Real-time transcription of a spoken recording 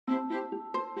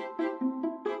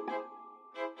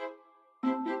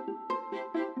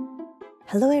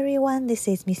Hello everyone, this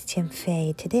is Miss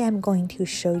Qianfei. Today I'm going to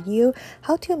show you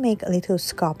how to make little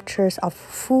sculptures of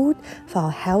food for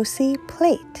a healthy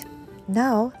plate.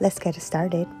 Now let's get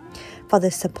started. For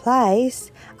the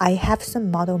supplies, I have some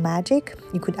Model Magic.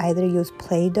 You could either use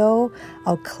Play-Doh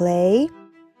or clay.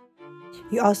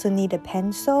 You also need a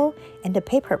pencil and a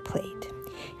paper plate.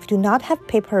 If you do not have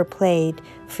paper plate,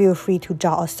 feel free to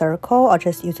draw a circle or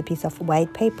just use a piece of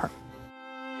white paper.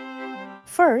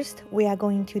 First, we are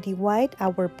going to divide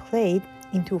our plate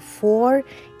into 4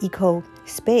 equal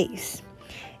spaces.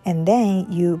 And then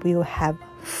you will have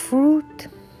fruit,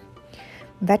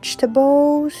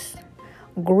 vegetables,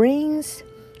 greens,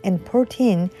 and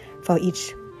protein for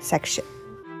each section.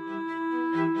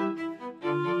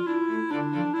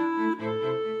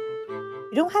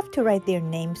 You don't have to write their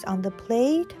names on the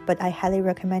plate, but I highly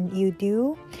recommend you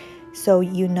do, so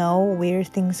you know where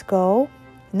things go.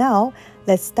 Now,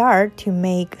 let's start to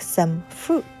make some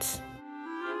fruits.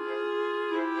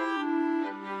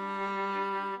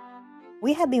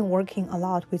 We have been working a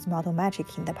lot with Model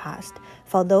Magic in the past.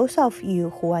 For those of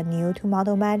you who are new to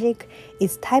Model Magic,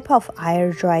 it's type of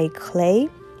air dry clay.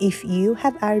 If you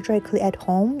have air dry clay at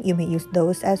home, you may use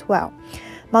those as well.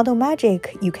 Model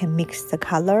Magic, you can mix the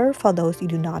color for those you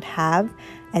do not have.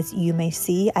 As you may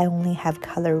see, I only have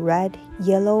color red,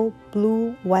 yellow,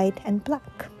 blue, white, and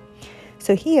black.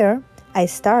 So here, I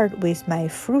start with my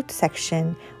fruit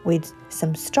section with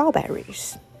some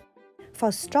strawberries.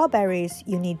 For strawberries,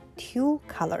 you need 2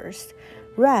 colors,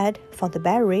 red for the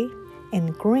berry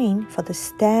and green for the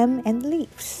stem and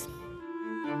leaves.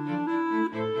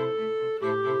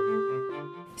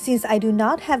 Since I do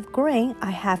not have green,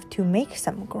 I have to make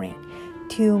some green.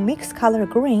 To mix color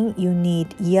green, you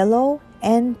need yellow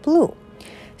and blue.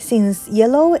 Since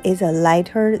yellow is a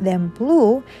lighter than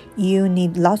blue, you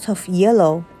need lots of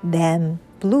yellow than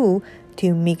blue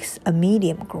to mix a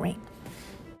medium green.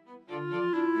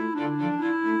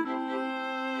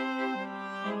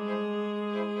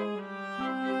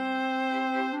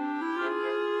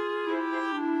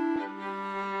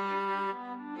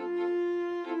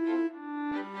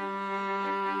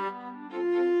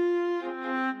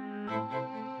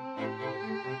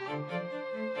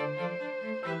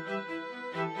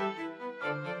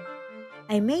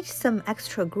 I made some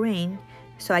extra green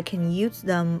so I can use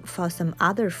them for some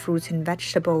other fruits and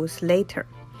vegetables later.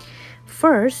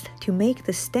 First, to make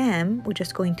the stem, we're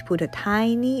just going to put a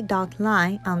tiny dot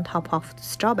line on top of the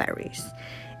strawberries.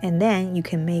 And then you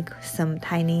can make some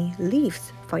tiny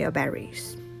leaves for your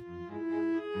berries.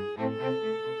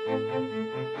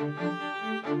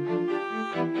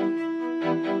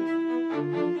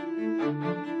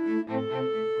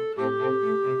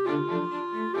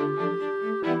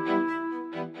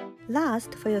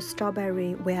 Last, for your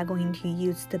strawberry, we are going to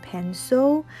use the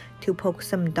pencil to poke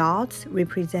some dots,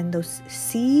 represent those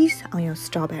seeds on your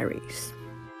strawberries.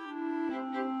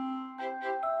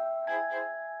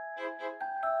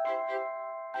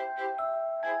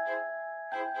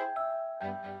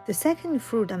 The second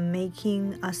fruit I'm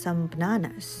making are some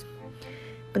bananas.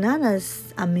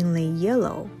 Bananas are mainly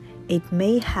yellow. It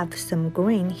may have some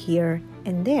green here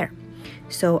and there.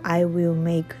 So I will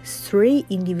make 3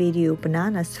 individual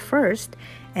bananas first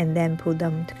and then put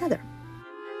them together.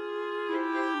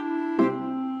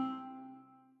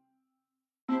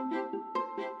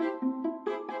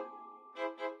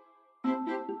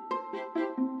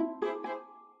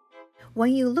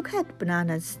 When you look at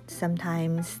bananas,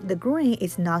 sometimes the green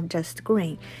is not just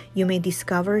green. You may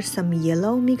discover some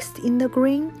yellow mixed in the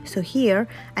green. So here,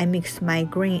 I mix my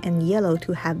green and yellow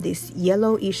to have this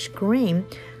yellowish green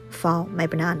for my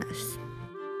bananas.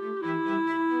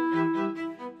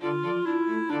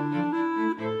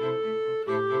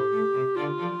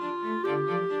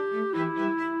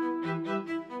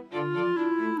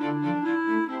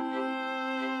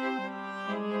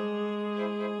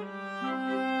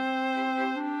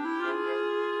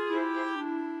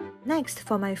 Next,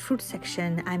 for my fruit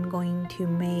section, I'm going to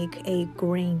make a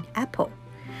green apple.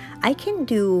 I can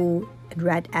do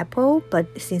red apple, but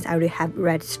since I already have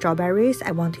red strawberries,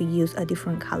 I want to use a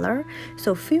different color.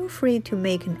 So feel free to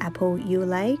make an apple you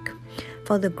like.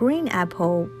 For the green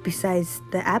apple, besides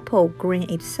the apple green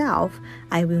itself,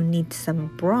 I will need some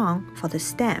brown for the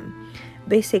stem.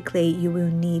 Basically, you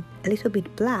will need a little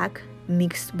bit black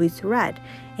mixed with red,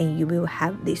 and you will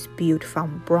have this beautiful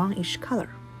brownish color.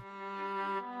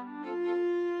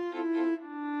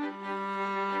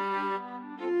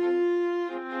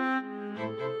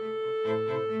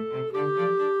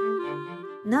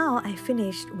 Now I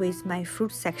finished with my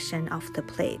fruit section of the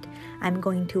plate. I'm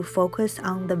going to focus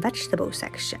on the vegetable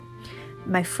section.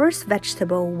 My first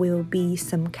vegetable will be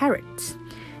some carrots.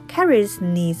 Carrots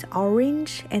needs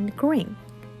orange and green.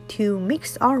 To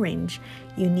mix orange,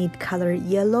 you need color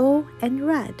yellow and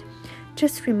red.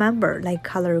 Just remember, like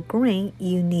color green,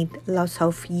 you need lots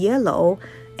of yellow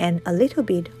and a little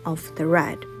bit of the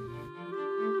red.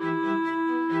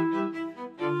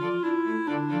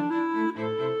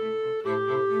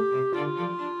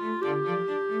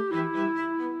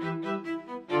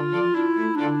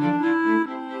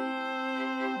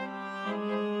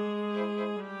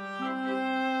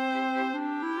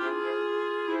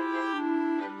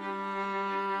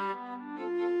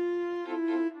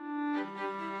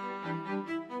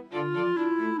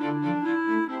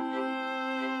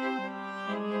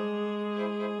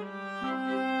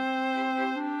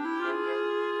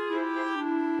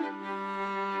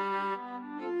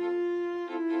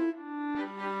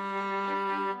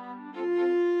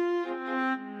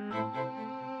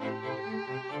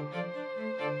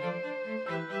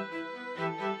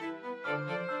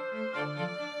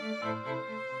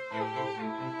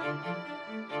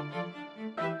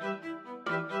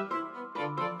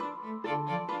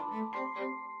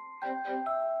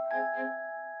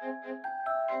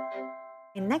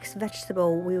 The next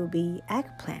vegetable will be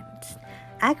eggplants.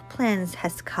 Eggplants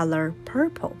has color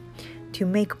purple. To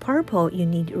make purple, you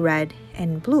need red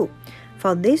and blue.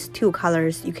 For these two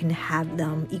colors, you can have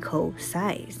them equal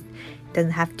size.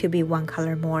 Doesn't have to be one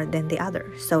color more than the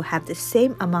other. So have the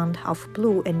same amount of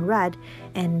blue and red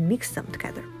and mix them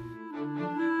together.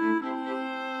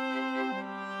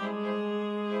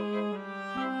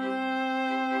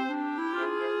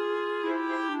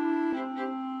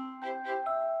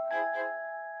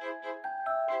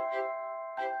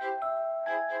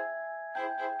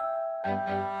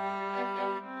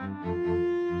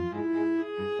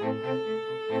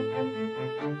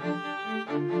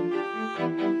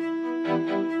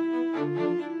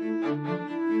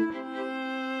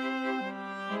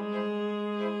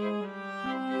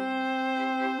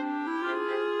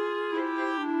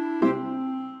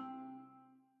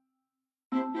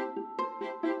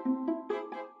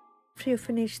 After you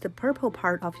finish the purple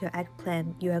part of your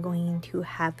eggplant, you are going to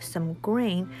have some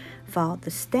green for the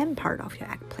stem part of your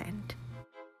eggplant.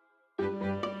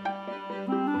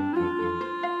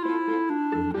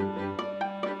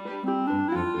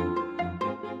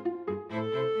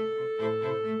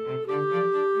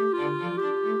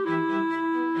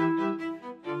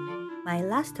 My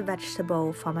last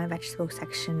vegetable for my vegetable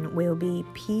section will be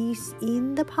peas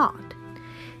in the pot.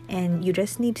 And you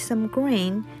just need some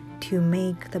green to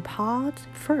make the pods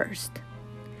first.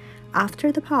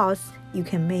 After the pods, you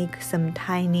can make some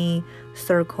tiny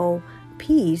circle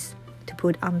peas to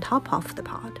put on top of the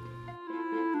pod.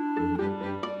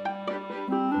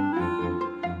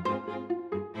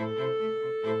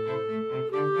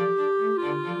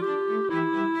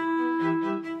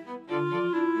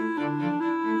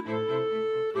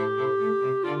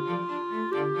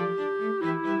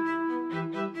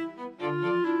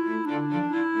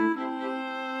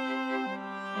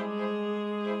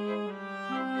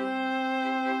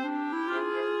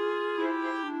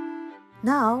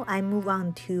 Now I move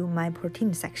on to my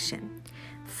protein section.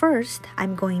 First,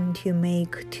 I'm going to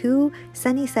make 2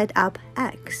 sunny side up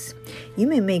eggs. You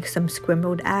may make some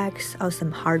scrambled eggs or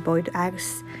some hard-boiled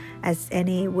eggs, as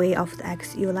any way of the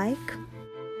eggs you like.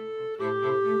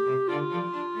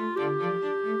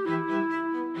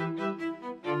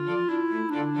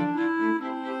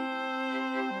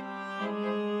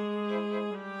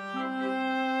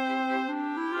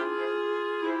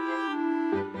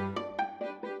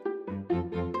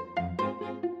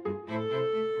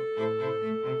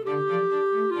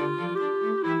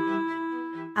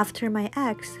 After my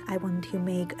eggs, I want to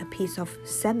make a piece of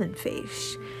salmon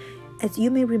fish. As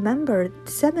you may remember,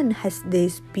 salmon has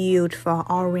this beautiful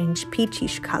orange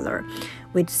peachish color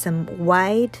with some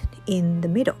white in the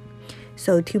middle.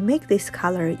 So to make this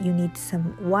color, you need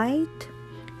some white,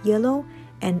 yellow,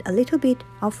 and a little bit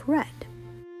of red.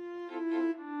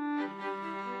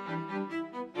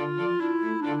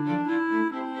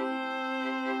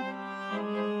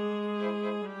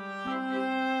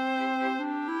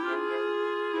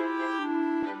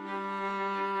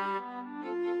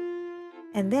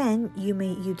 And then you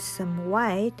may use some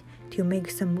white to make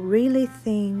some really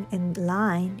thin and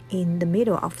line in the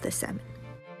middle of the salmon.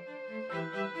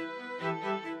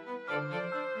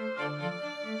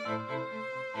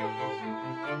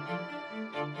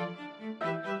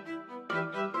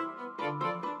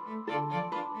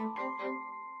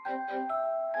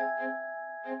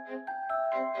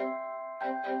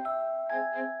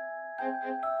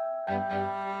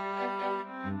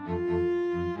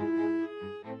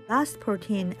 Last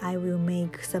protein, I will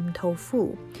make some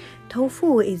tofu.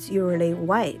 Tofu is usually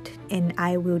white, and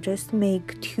I will just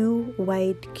make 2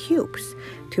 white cubes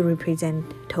to represent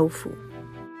tofu.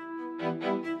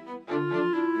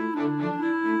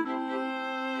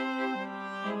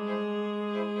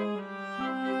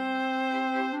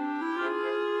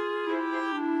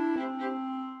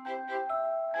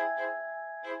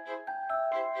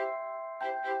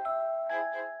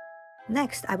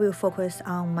 Next, I will focus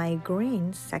on my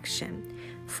greens section.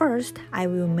 First, I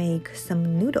will make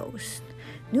some noodles.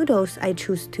 Noodles, I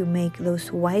choose to make those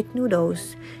white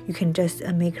noodles. You can just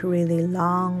make a really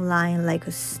long line like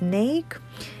a snake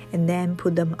and then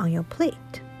put them on your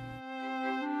plate.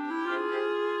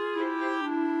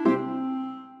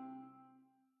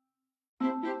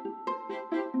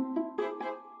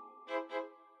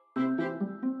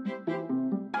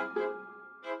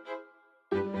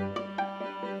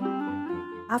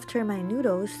 After my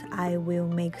noodles, I will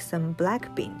make some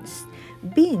black beans.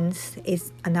 Beans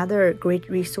is another great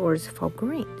resource for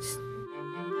greens.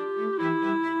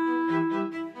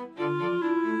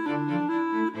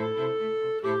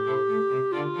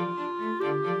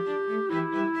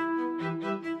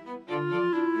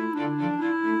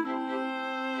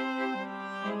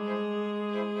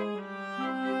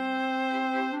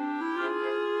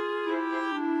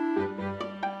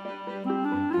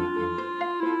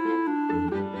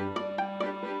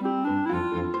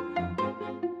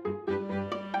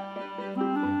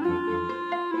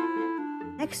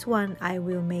 Next one, I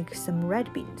will make some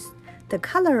red beans. The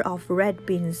color of red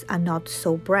beans are not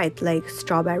so bright like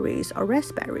strawberries or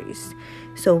raspberries,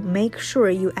 so make sure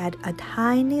you add a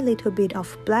tiny little bit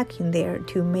of black in there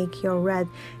to make your red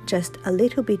just a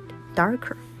little bit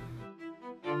darker.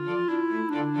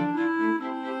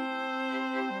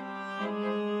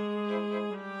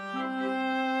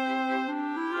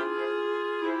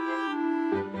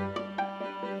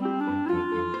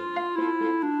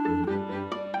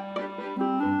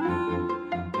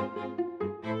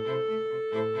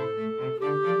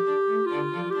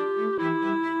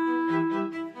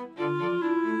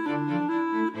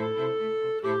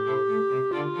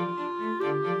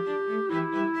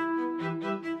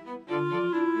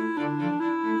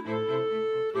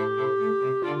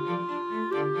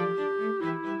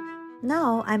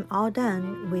 Now I'm all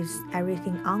done with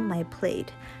everything on my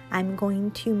plate. I'm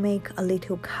going to make a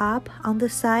little cup on the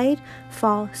side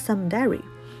for some dairy.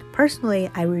 Personally,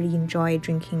 I really enjoy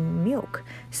drinking milk,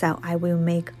 so I will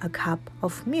make a cup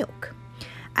of milk.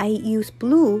 I use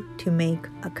blue to make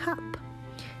a cup.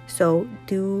 So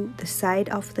do the side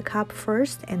of the cup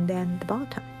first and then the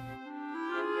bottom.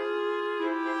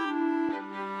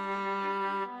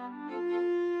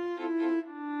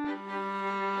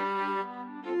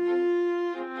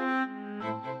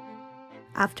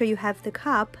 After you have the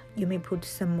cup, you may put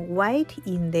some white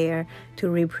in there to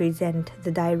represent the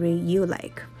dairy you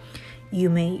like. You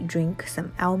may drink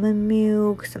some almond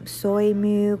milk, some soy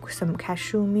milk, some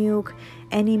cashew milk,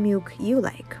 any milk you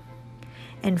like.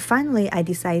 And finally, I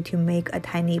decided to make a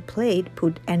tiny plate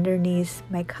put underneath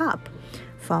my cup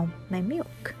for my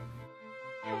milk.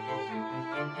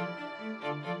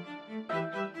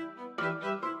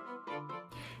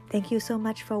 Thank you so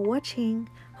much for watching.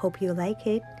 Hope you like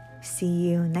it. See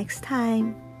you next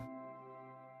time.